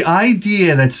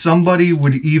idea that somebody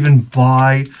would even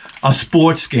buy a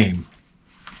sports game,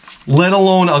 let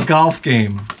alone a golf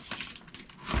game,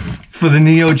 for the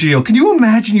Neo Geo. Can you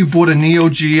imagine you bought a Neo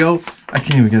Geo? I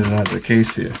can't even get it out of the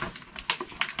case here.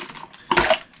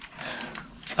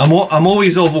 I'm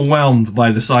always overwhelmed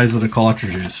by the size of the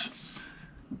cartridges,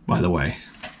 by the way.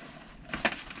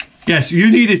 Yes,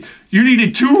 you needed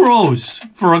 2 rows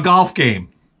for a golf game.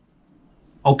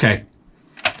 Okay.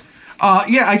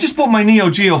 Yeah, I just bought my Neo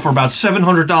Geo for about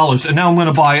 $700, and now I'm going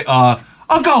to buy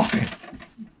a golf game.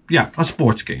 Yeah, a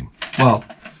sports game. Well,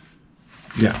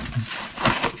 yeah.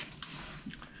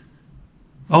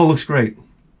 Oh, it looks great.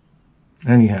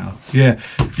 Anyhow, yeah,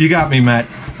 you got me, Matt.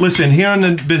 Listen, here on the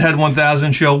Bithead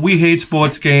 1000 show, we hate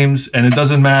sports games, and it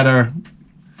doesn't matter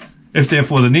if they're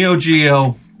for the Neo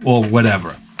Geo or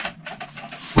whatever.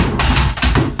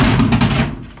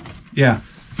 Yeah.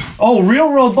 Oh,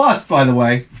 real robust, by the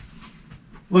way.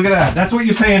 Look at that. That's what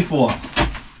you're paying for.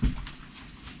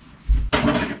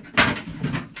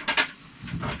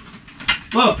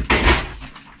 Look.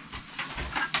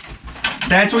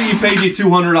 That's what you paid your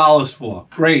 $200 for.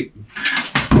 Great.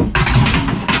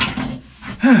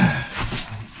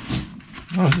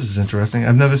 Oh, this is interesting.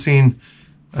 I've never seen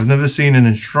an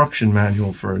instruction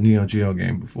manual for a Neo Geo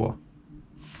game before.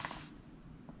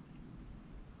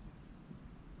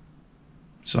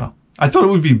 So, I thought it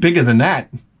would be bigger than that.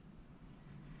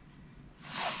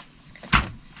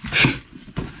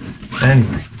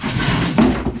 Anyway.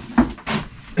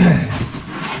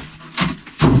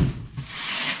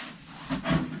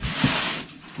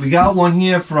 We got one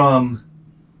here from,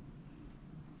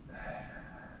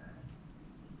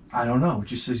 I don't know, it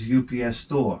just says UPS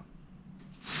store.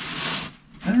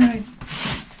 All right.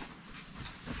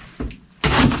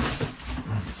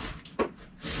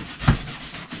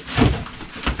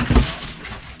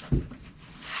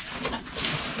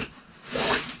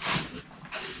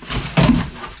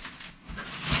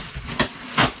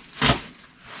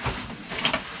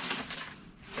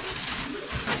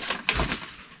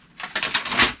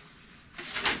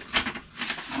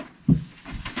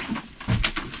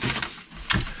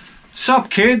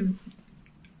 Sup, kid?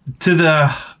 To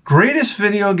the greatest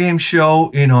video game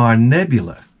show in our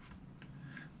nebula.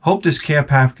 Hope this care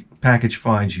package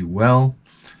finds you well.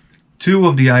 2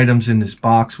 of the items in this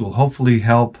box will hopefully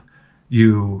help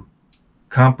you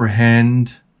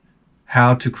comprehend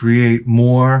how to create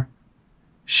more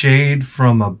shade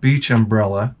from a beach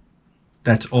umbrella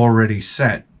that's already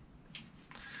set.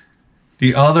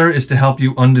 The other is to help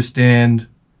you understand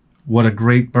what a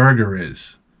great burger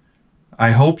is.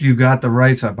 I hope you got the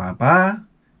right side.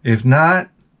 If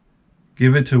not,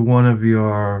 give it to one of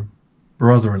your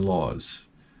brother-in-laws.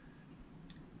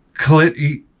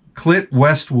 Clit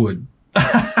Westwood.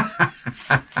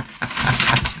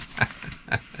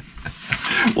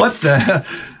 What the?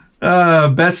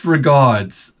 Best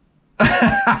regards.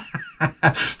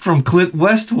 From Clit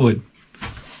Westwood.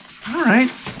 All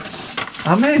right.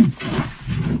 I'm in.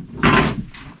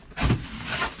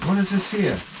 What is this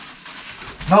here?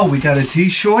 Oh, we got a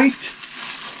t-shirt.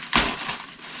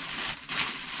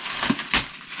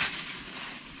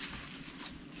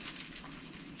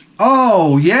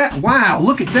 Oh, yeah. Wow,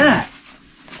 look at that.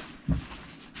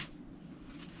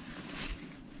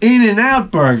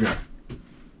 In-N-Out burger.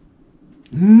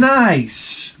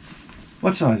 Nice.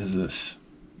 What size is this?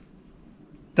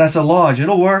 That's a large.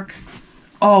 It'll work.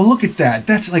 Oh, look at that.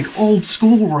 That's like old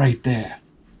school right there.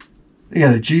 They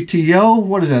got a GTO.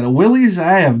 What is that? A Willys?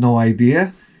 I have no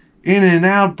idea.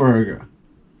 In-N-Out burger.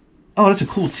 Oh, that's a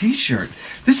cool t-shirt.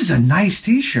 This is a nice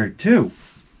t-shirt, too.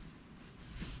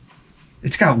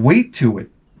 It's got weight to it.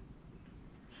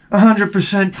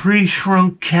 100%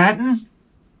 pre-shrunk cotton.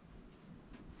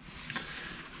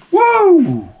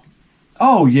 Woo!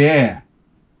 Oh, yeah.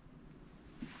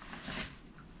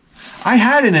 I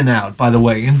had In-N-Out, by the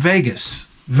way, in Vegas.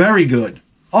 Very good.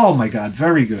 Oh, my God,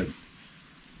 very good.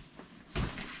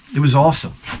 It was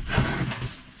awesome.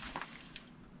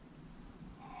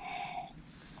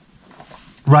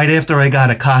 Right after I got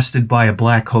accosted by a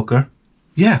black hooker.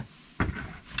 Yeah.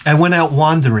 I went out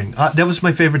wandering. That was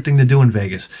my favorite thing to do in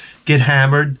Vegas. Get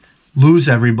hammered, lose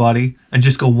everybody, and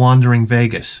just go wandering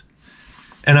Vegas.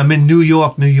 And I'm in New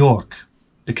York,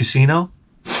 the casino.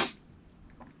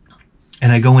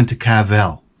 And I go into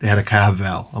Cavell. They had a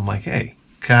Cavell. I'm like, hey,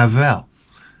 Cavell.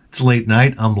 It's late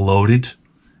night. I'm loaded.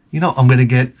 You know, I'm going to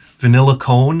get vanilla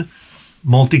cone,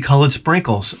 multicolored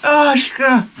sprinkles.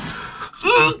 I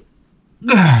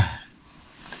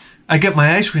get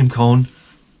my ice cream cone.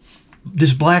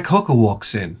 This black hooker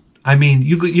walks in. I mean,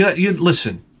 you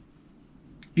listen.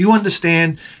 You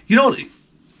understand. You don't...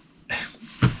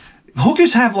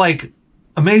 Hookers have, like,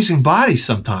 amazing bodies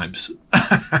sometimes.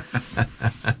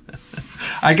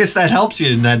 I guess that helps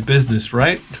you in that business,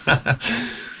 right?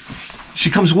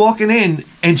 She comes walking in,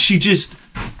 and she just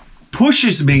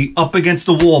pushes me up against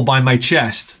the wall by my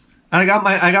chest. And I got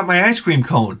my ice cream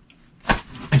cone.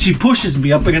 And she pushes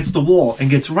me up against the wall and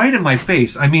gets right in my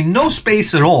face. I mean, no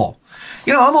space at all.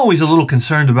 You know, I'm always a little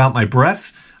concerned about my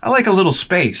breath. I like a little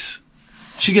space.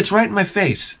 She gets right in my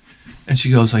face. And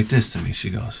she goes like this to me. She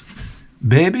goes,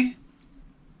 baby,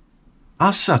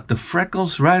 I'll suck the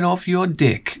freckles right off your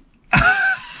dick.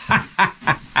 And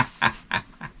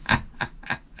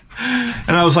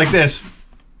I was like this.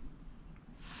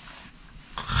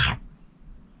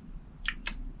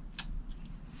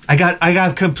 I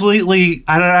got completely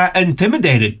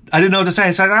intimidated. I didn't know what to say.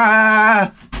 I said,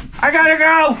 I gotta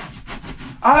go.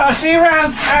 See you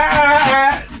around.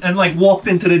 And like walked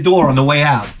into the door on the way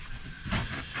out.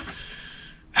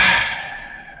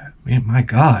 Man, my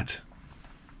God.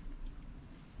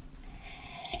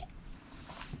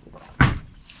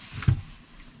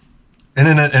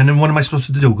 And then what am I supposed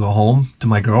to do? Go home to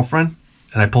my girlfriend?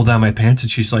 And I pull down my pants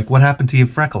and she's like, what happened to your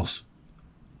freckles?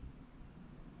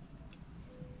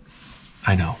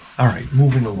 I know. All right,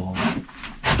 moving along.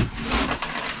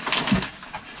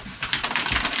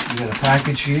 You got a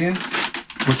package here.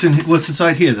 What's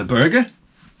inside here? The burger?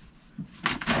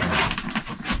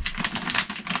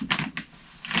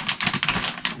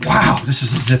 Wow, this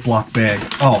is a Ziploc bag.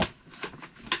 Oh.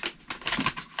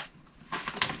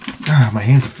 My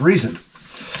hands are freezing.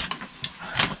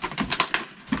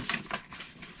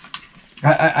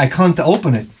 I can't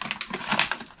open it.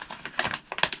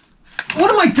 What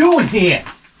am I doing here?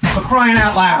 For crying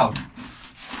out loud.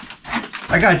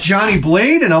 I got Johnny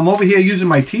Blade and I'm over here using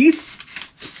my teeth.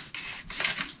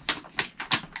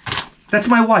 That's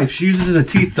my wife. She uses her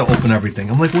teeth to open everything.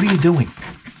 I'm like, what are you doing?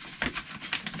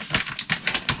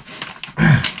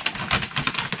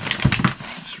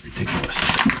 It's ridiculous.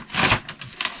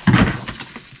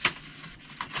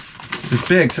 It's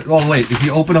big. Oh, wait. If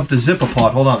you open up the zipper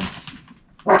part, hold on.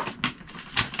 All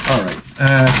right.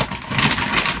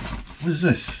 What is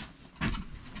this?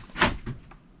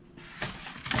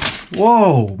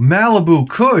 Whoa, Malibu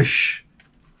Kush.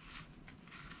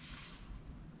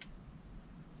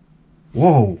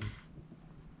 Whoa.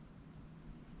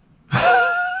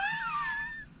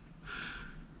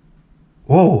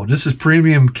 Whoa, this is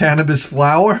premium cannabis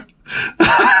flower?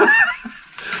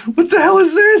 What the hell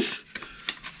is this?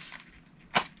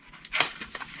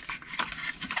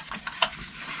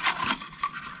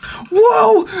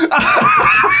 Whoa!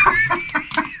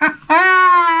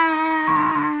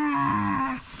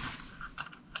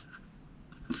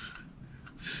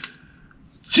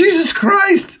 Jesus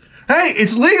Christ! Hey,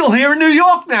 it's legal here in New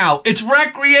York now. It's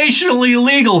recreationally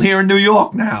legal here in New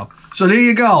York now. So there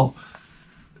you go.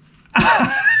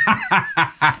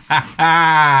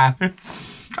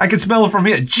 I can smell it from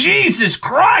here. Jesus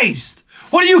Christ!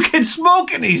 What are you kids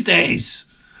smoking these days?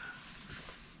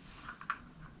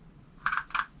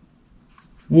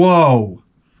 Whoa.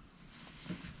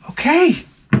 Okay.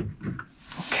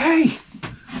 Okay.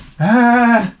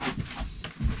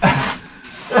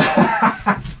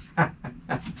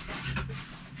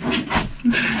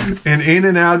 An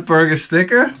In-N-Out burger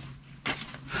sticker?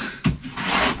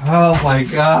 Oh my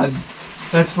God.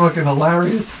 That's fucking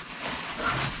hilarious.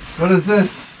 What is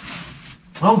this?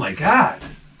 Oh my God.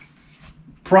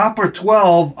 Proper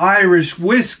 12 Irish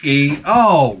whiskey.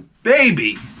 Oh,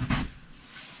 baby.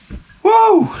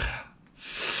 Woo!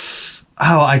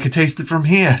 Oh, I could taste it from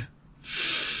here.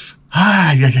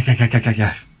 Ah,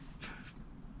 yeah.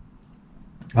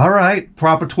 All right,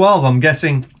 proper 12. I'm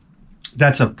guessing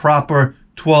that's a proper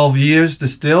 12 years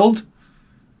distilled.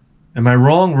 Am I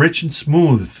wrong? Rich and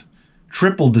smooth.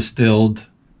 Triple distilled.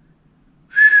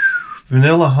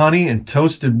 Vanilla honey and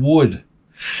toasted wood.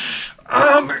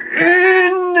 I'm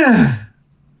in!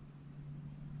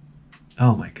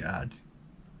 Oh my God.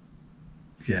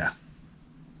 Yeah.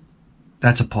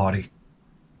 That's a party.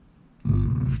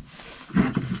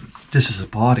 This is a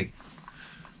party.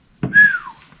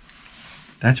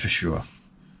 That's for sure.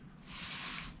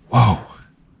 Whoa.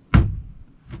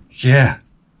 Yeah.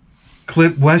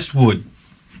 Clint Westwood.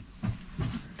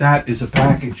 That is a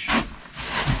package.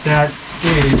 That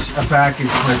is a package,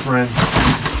 my friend.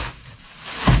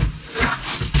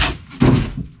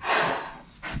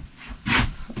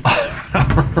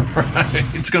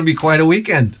 It's going to be quite a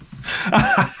weekend.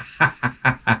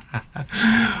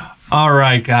 All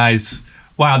right, guys.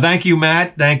 Wow, thank you,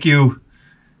 Matt. Thank you,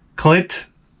 Clint.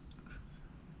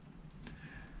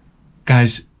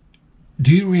 Guys,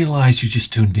 do you realize you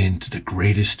just tuned in to the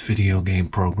greatest video game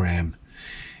program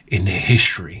in the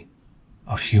history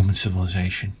of human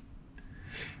civilization?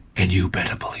 And you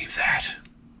better believe that.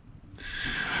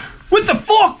 With the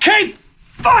 4K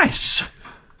voice!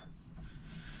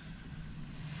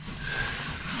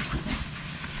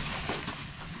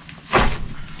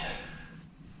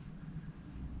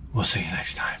 We'll see you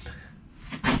next time.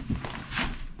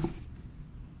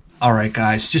 All right,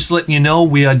 guys, just letting you know,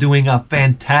 we are doing a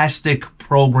fantastic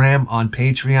program on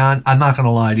Patreon. I'm not going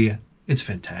to lie to you. It's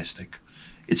fantastic.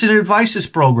 It's an advices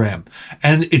program,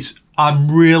 and I'm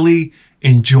really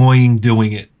enjoying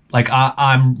doing it. Like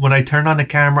I'm when I turn on the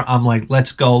camera, I'm like,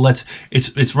 let's go.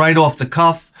 It's right off the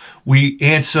cuff. We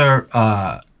answer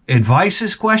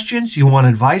advices questions. You want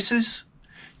advices?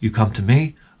 You come to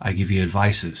me. I give you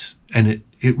advices, and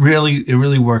it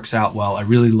really works out well. I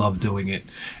really love doing it.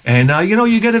 And,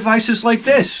 you get advices like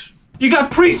this. You got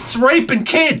priests raping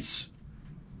kids.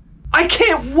 I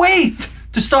can't wait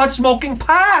to start smoking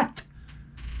pot.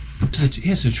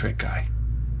 Here's the trick, guy.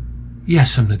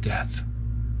 Yes him to death.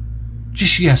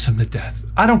 Just yes him to death.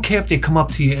 I don't care if they come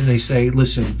up to you and they say,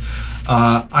 listen,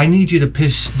 I need you to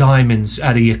piss diamonds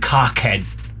out of your cockhead.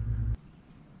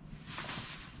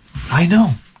 I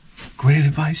know. Great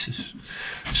advices.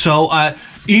 So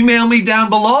email me down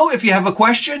below if you have a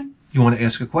question. You want to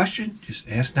ask a question, just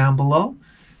ask down below.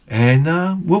 And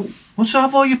we'll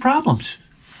solve all your problems.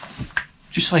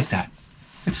 Just like that.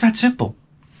 It's that simple.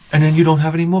 And then you don't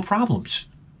have any more problems.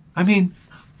 I mean,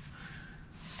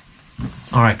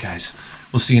 all right, guys.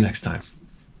 We'll see you next time.